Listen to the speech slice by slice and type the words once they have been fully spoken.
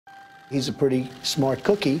He's a pretty smart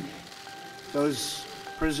cookie. Those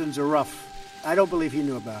prisons are rough. I don't believe he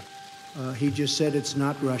knew about it. He just said it's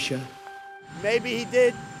not Russia. Maybe he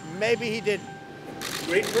did, maybe he didn't.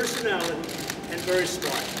 Great personality and very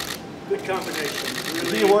smart. Good combination. Really,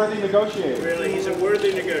 is he a worthy negotiator? Really, he's a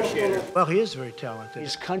worthy negotiator. Well, he is very talented.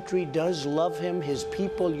 His country does love him, his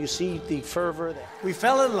people, you see the fervor. We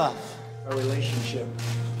fell in love. Our relationship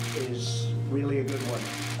is really a good one.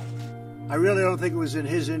 I really don't think it was in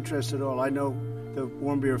his interest at all. I know the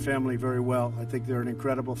Warmbier family very well. I think they're an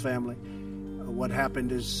incredible family. What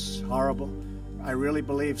happened is horrible. I really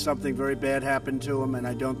believe something very bad happened to him, and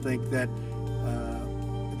I don't think that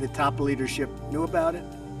the top leadership knew about it.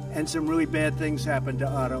 And some really bad things happened to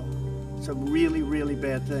Otto. Some really, really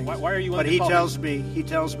bad things. Why are you? But he tells me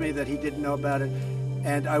that he didn't know about it,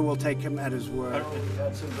 and I will take him at his word. We've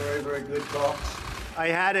had some very, very good talks. I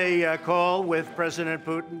had a call with President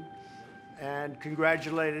Putin and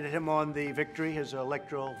congratulated him on the victory, his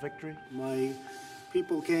electoral victory. My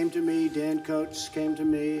people came to me, Dan Coates came to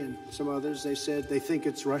me, and some others. They said they think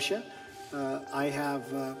it's Russia. I have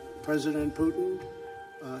President Putin.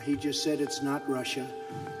 He just said it's not Russia.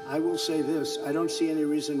 I will say this, I don't see any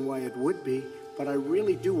reason why it would be, but I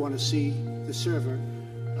really do want to see the server.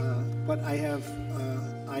 But I have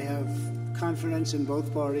confidence in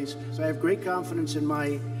both parties. So I have great confidence in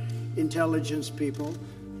my intelligence people,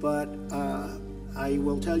 but I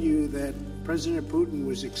will tell you that President Putin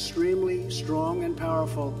was extremely strong and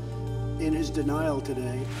powerful in his denial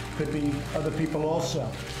today. Could be other people also.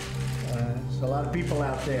 There's a lot of people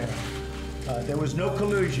out there. There was no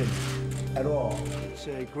collusion at all. It's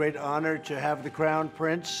a great honor to have the Crown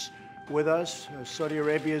Prince with us. Saudi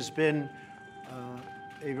Arabia has been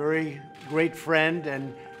a very great friend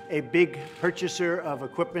and a big purchaser of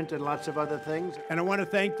equipment and lots of other things. And I want to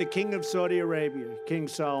thank the King of Saudi Arabia, King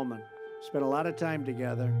Salman. Spent a lot of time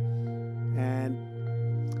together, and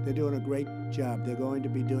they're doing a great job. They're going to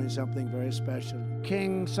be doing something very special.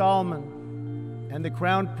 King Salman and the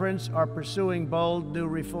Crown Prince are pursuing bold new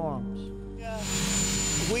reforms.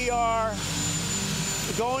 We are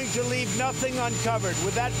going to leave nothing uncovered.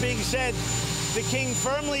 With that being said, the king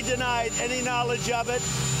firmly denied any knowledge of it.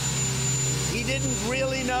 He didn't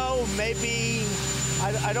really know. Maybe,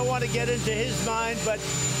 I don't want to get into his mind, but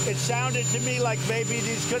it sounded to me like maybe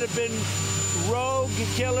these could have been rogue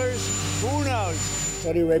killers. Who knows?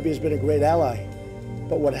 Saudi Arabia has been a great ally,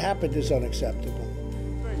 but what happened is unacceptable.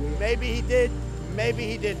 Maybe he did, maybe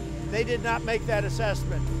he didn't. They did not make that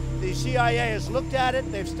assessment. The CIA has looked at it,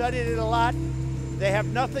 they've studied it a lot, they have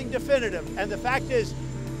nothing definitive. And the fact is,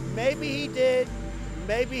 maybe he did,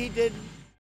 maybe he didn't.